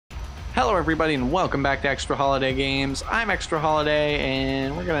Hello everybody and welcome back to Extra Holiday Games. I'm Extra Holiday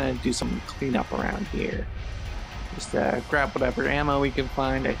and we're gonna do some cleanup around here. Just grab whatever ammo we can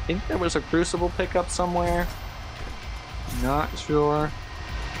find. I think there was a crucible pickup somewhere. Not sure.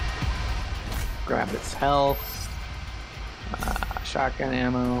 Grab its health. Shotgun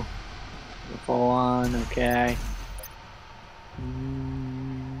ammo. Full on, okay.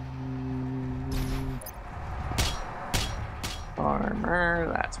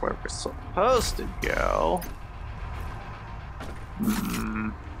 Armor, that's where we're supposed to go.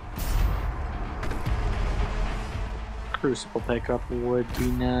 Crucible pickup would be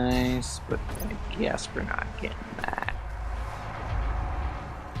nice, but I guess we're not getting that.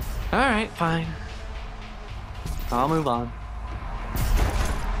 Alright, fine. I'll move on.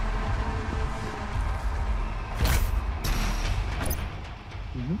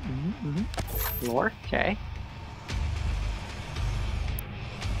 Lore, okay.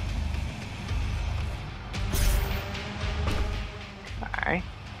 Alright.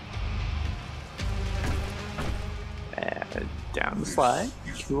 Down the slide.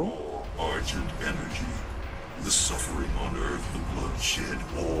 Cool. Argent energy. The suffering on Earth, the bloodshed,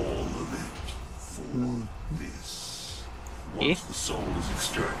 all of it for this. Once the soul is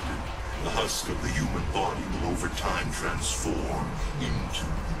extracted, the husk of the human body will over time transform into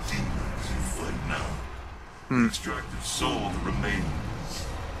the demons you fight now. The extracted soul that remains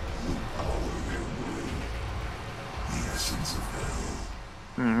will power their will. The essence of hell.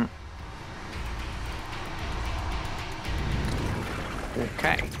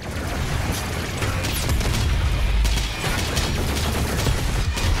 Okay.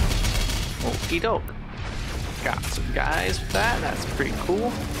 Okie doke. Got some guys with that. That's pretty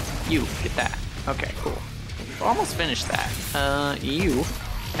cool. You, get that. Okay, cool. We've almost finished that. You.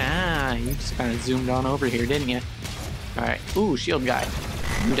 Ah, you just kind of zoomed on over here, didn't you? Alright. Ooh, shield guy.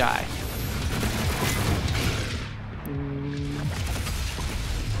 You die.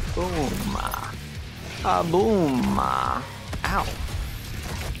 Boom. Boom. Ow.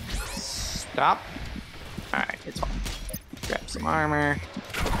 Stop. Alright, it's fine. Grab some armor.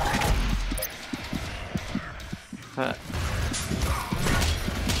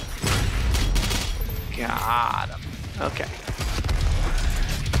 Got him. Okay.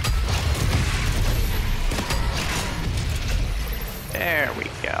 There we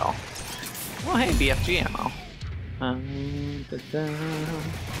go. Well, hey, BFG ammo.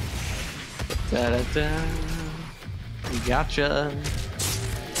 Gotcha.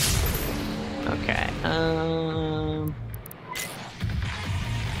 Okay.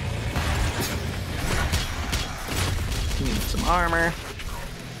 Need some armor.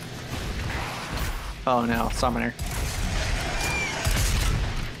 Oh no, summoner.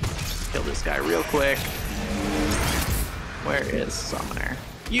 Kill this guy real quick. Where is summoner?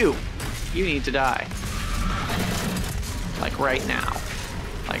 You need to die. Like right now.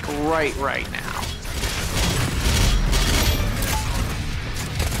 Like right now.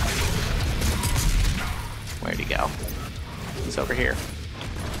 Where'd he go? He's over here.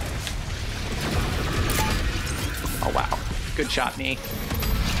 Oh wow. Good shot, me.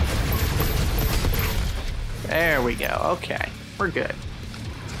 There we go. Okay. We're good.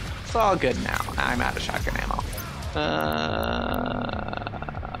 It's all good now. I'm out of shotgun ammo.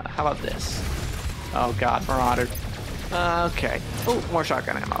 How about this? Oh god, Marauder. Okay. Oh, more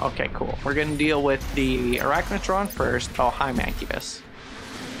shotgun ammo. Okay, cool. We're gonna deal with the Arachnotron first. Oh, hi, Mancubus.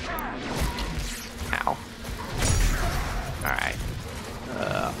 Ow. Alright.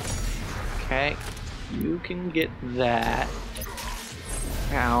 Okay. You can get that.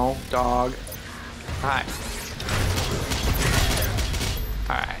 Ow, dog. Hi.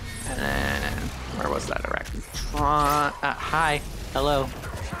 Alright. And then, where was that Arachnotron? Hi. Hello.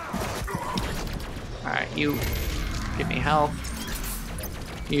 Alright, you. Give me health.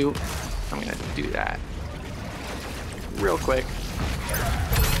 You. I'm gonna do that. Real quick.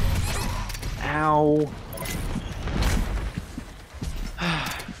 Ow.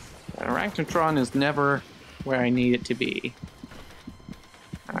 That Arachnotron is never where I need it to be.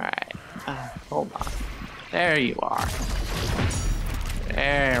 Alright. Hold on. There you are.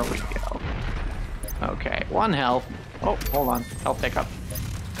 There we go. Okay, 1 health. Oh, hold on. Health pickup.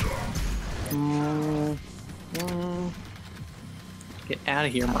 Get out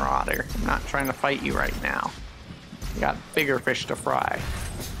of here, Marauder. I'm not trying to fight you right now. You got bigger fish to fry.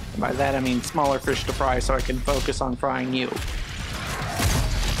 And by that I mean smaller fish to fry so I can focus on frying you.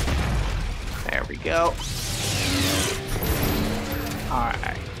 There we go.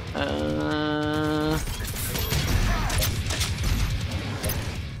 Alright.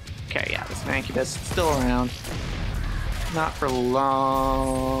 Okay, yeah, this Mancubus is still around. Not for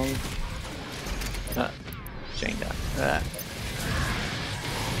long.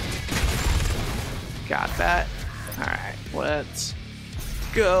 Got that. Alright, let's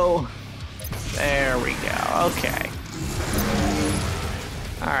go. There we go. Okay.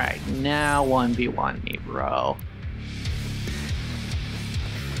 Alright, now 1v1 me, bro.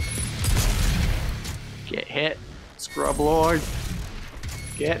 Get hit, Scrub Lord.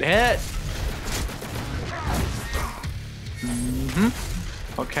 Get hit.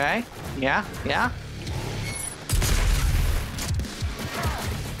 Okay. Yeah, yeah.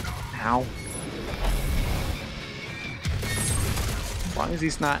 Ow. As long as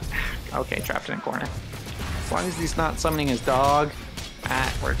he's not... Okay, trapped in a corner. As long as he's not summoning his dog,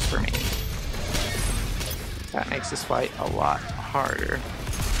 that works for me. That makes this fight a lot harder.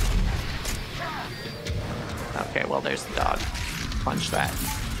 Okay, well, there's the dog. Punch that.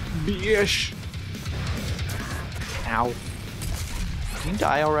 Bish! Ow. Can you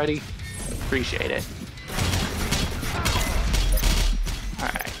die already? Appreciate it.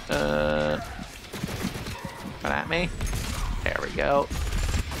 Alright, come at me. There we go.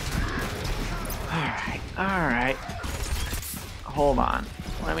 Alright. Hold on.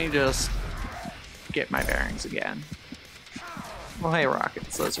 Let me just get my bearings again. Well, hey,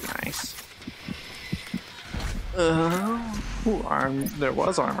 rockets. Those are nice. There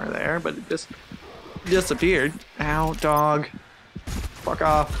was armor there, but it just disappeared. Ow, dog. Fuck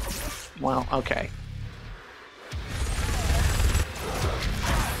off. Well, okay.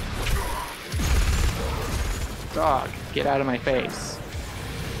 Dog, get out of my face.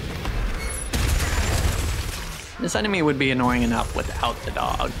 This enemy would be annoying enough without the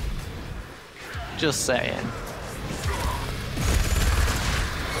dog. Just saying.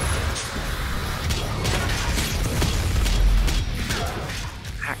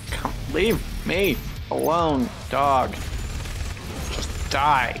 Come, leave me alone, dog. Just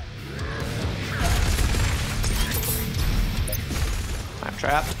die. I'm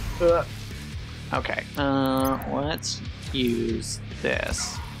trapped. Okay, let's use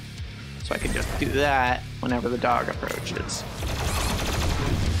this. So I can just do that whenever the dog approaches.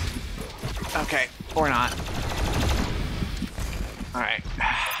 Okay, or not. Alright.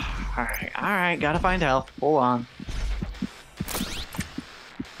 Alright, gotta find health. Hold on.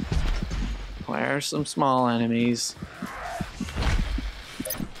 Where's some small enemies?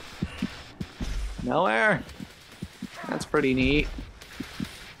 Nowhere? That's pretty neat.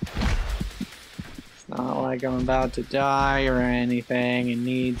 It's not like I'm about to die or anything and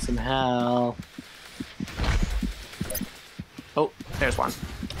need some help. Oh, there's one.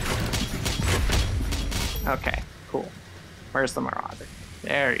 Okay, cool. Where's the Marauder?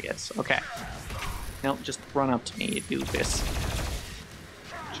 There he is. Okay. Nope, just run up to me, you doofus.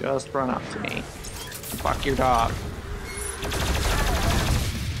 Just run up to me. Fuck your dog.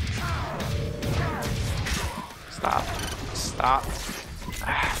 Stop. Stop.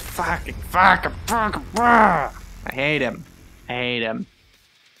 Fuck. I hate him. I hate him.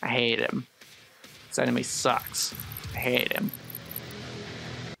 I hate him. This enemy sucks. I hate him.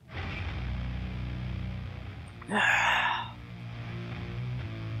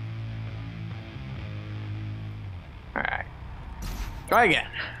 Alright. Try again.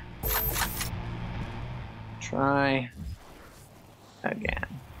 Try again.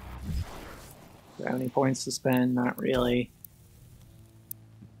 Do I have any points to spend? Not really.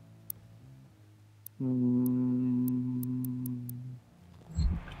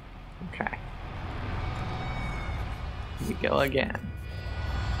 Okay. Here we go again.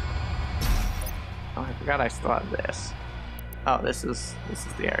 Oh, I forgot I still have this. Oh, this is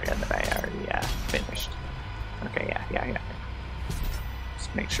the area that I already finished. Okay, yeah.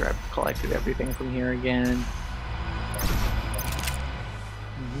 Just make sure I've collected everything from here again.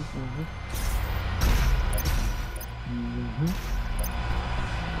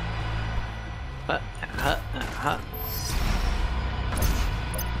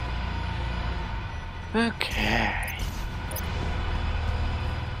 Okay.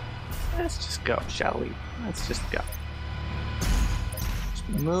 Let's just go, shall we? Let's just go. Just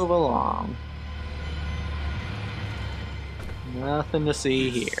move along. Nothing to see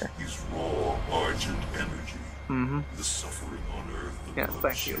here. Is raw argent energy. The suffering on Earth. Yeah,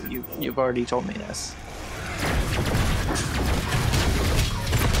 thank you. You've already told me this.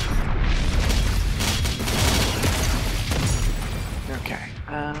 Okay.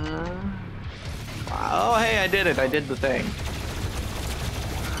 Oh, hey, I did it. I did the thing.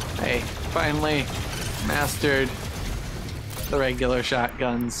 Hey, finally mastered the regular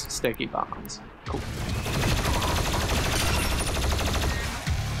shotgun's sticky bombs. Cool.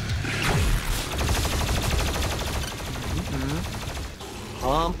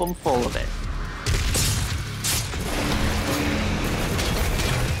 Pump them full of it.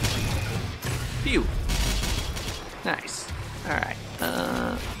 Phew. Nice. Alright.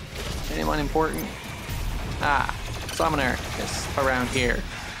 Anyone important? Ah, Summoner is around here.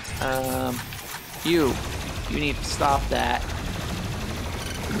 You need to stop that.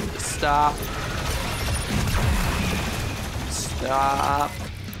 You need to stop. Stop.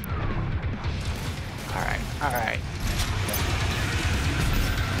 Alright.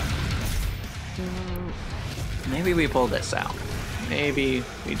 Maybe we pull this out. Maybe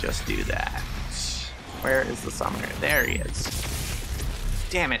we just do that. Where is the summoner? There he is.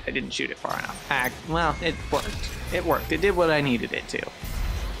 Damn it, I didn't shoot it far enough. Well, it worked. It worked. It did what I needed it to.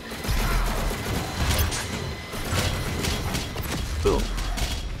 Boom.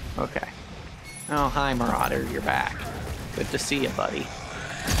 Okay. Oh, hi, Marauder. You're back. Good to see you, buddy.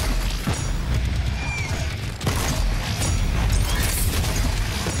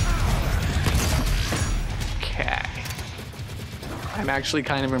 I'm actually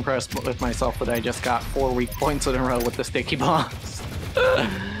kind of impressed with myself that I just got 4 weak points in a row with the sticky bombs.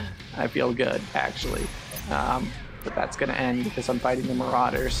 I feel good, actually. But that's gonna end because I'm fighting the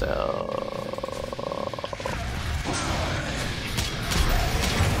Marauder, so...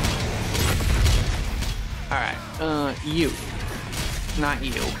 Alright, you. Not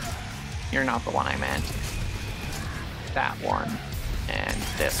you. You're not the one I meant. That one. And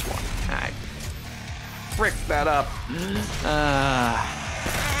this one. I fricked that up.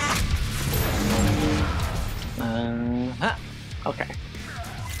 Okay.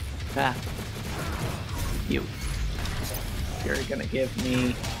 You. You're gonna give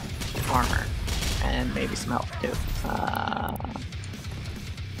me armor. And maybe some health too.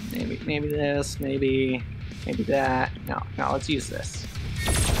 Maybe this, maybe that. No, let's use this.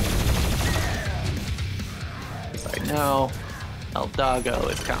 Because I know El Doggo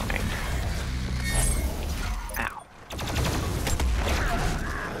is coming. Ow.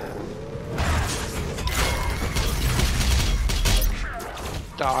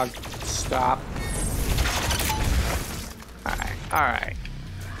 Dog, stop. Alright.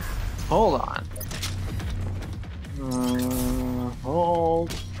 Hold on. Hold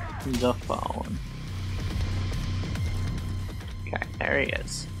the phone. Okay, there he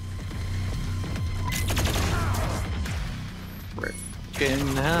is.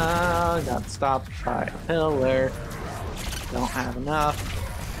 Freaking hell, got stopped by a pillar. Don't have enough.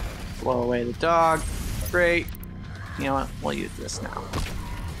 Blow away the dog. Great. You know what? We'll use this now.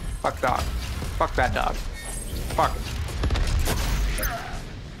 Fuck dog. Fuck that dog. Fuck it.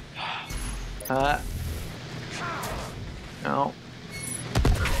 No.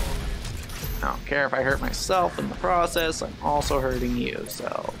 I don't care if I hurt myself in the process, I'm also hurting you,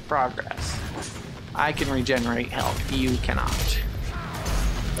 so progress. I can regenerate health, you cannot.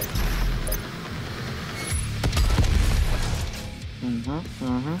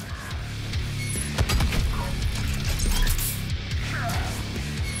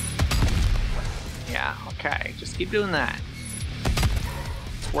 Yeah, okay, just keep doing that.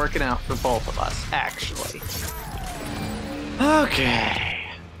 It's working out for both of us, actually. Okay.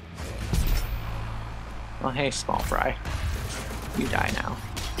 Well, hey, small fry. You die now.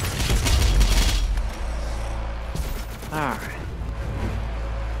 Alright.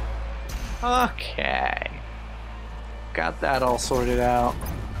 Okay. Got that all sorted out.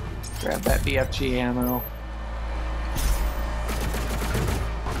 Grab that BFG ammo.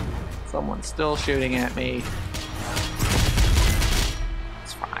 Someone's still shooting at me.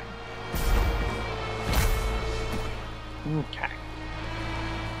 It's fine. Okay.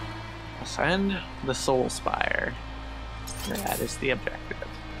 Ascend the Soul Spire. That is the objective.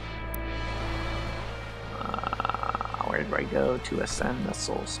 Where do I go to ascend the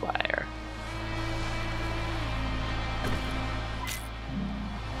Soul Spire?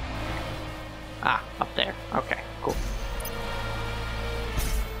 Ah, up there. Okay, cool.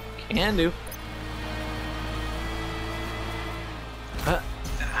 Can do.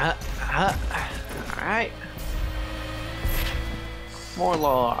 Alright. More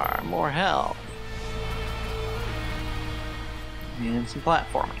lore, more health. And some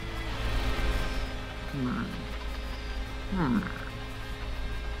platforming.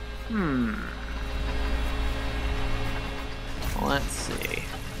 Let's see.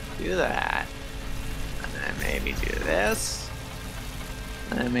 Do that. And then maybe do this.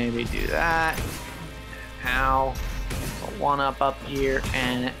 And then maybe do that. Ow. There's a 1-up up here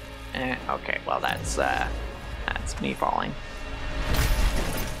and okay, well that's me falling.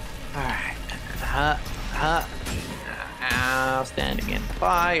 Alright. Standing in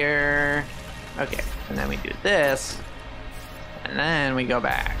fire. Okay, and then we do this. And then we go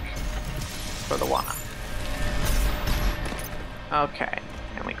back for the 1-up. Okay,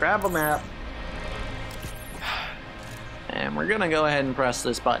 and we grab a map. And we're gonna go ahead and press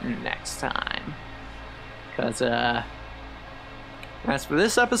this button next time. Because, as for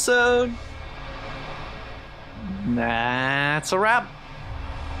this episode, that's a wrap.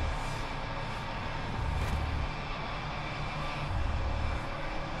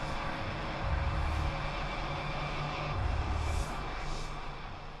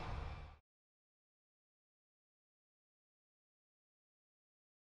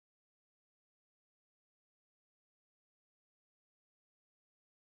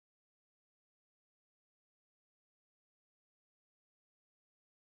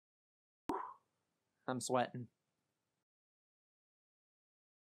 I'm sweating.